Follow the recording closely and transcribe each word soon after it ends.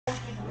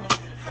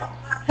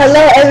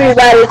Hello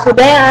everybody,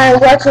 today I am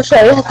going to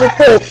show you how to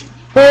put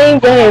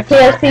themes on your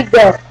PSP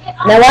Go.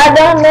 Now I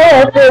don't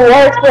know if it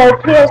works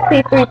for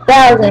PSP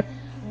 3000,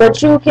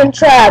 but you can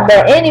try.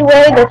 But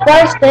anyway, the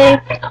first thing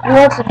you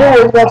want to do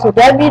is go to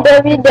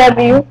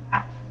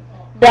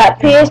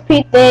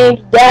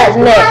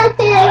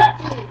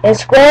www.pspthemes.net and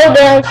scroll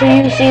down till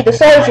you see the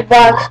search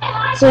box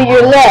to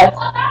your left.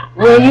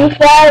 When you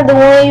find the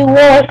one you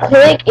want,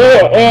 click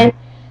it, and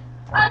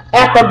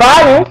at the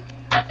bottom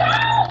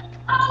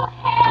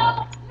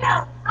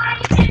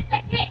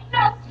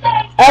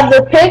of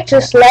the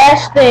picture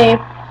slash theme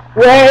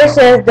where it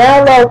says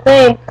download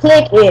theme,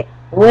 click it.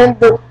 When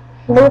the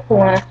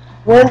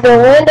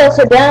window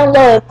to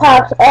download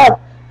pops up,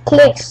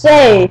 click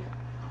save.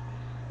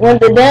 When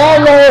the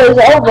download is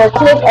over,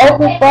 click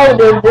open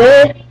folder.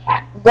 Then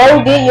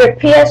go get your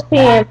PSP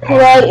and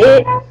plug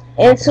it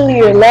into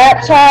your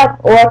laptop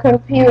or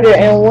computer.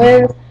 And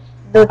when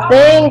the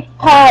thing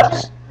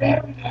pops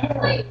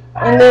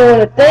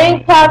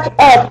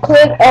up,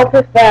 click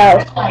open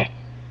files.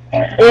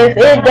 If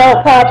it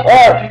don't pop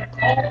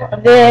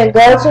up, then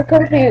go to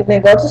computer,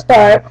 then go to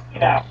start,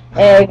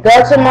 and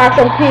go to my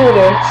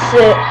computer,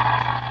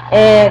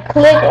 and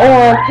click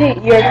on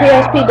your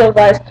PSP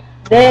device.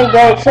 Then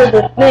go to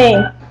the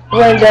theme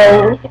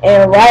window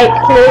and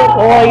right click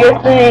on your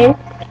theme,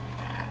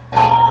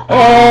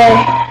 and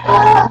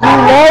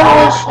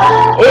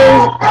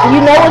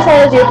you know which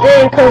one is your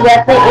theme because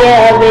at the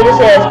end of it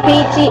says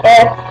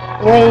PTF.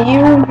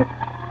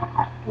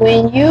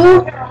 When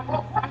you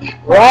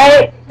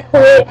right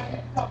click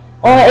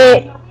on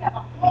it,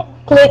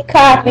 click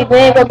copy,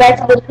 then go back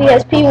to the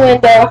PSP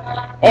window,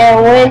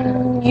 and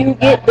when you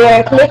get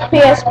there, click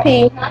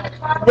PSP,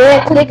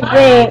 then click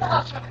theme,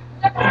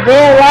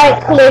 then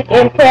right click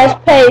and press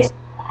paste,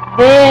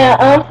 then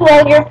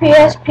unplug your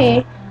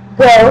PSP,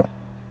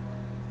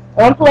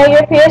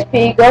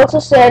 go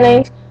to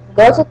settings,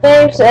 go to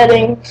theme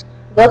settings,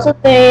 go to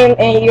theme,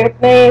 and your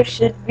theme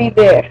should be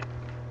there.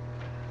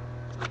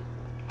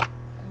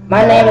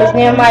 My name is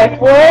Nehemiah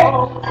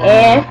Ford,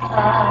 and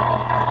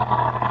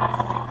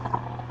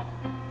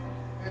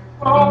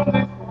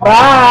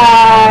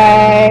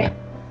bye.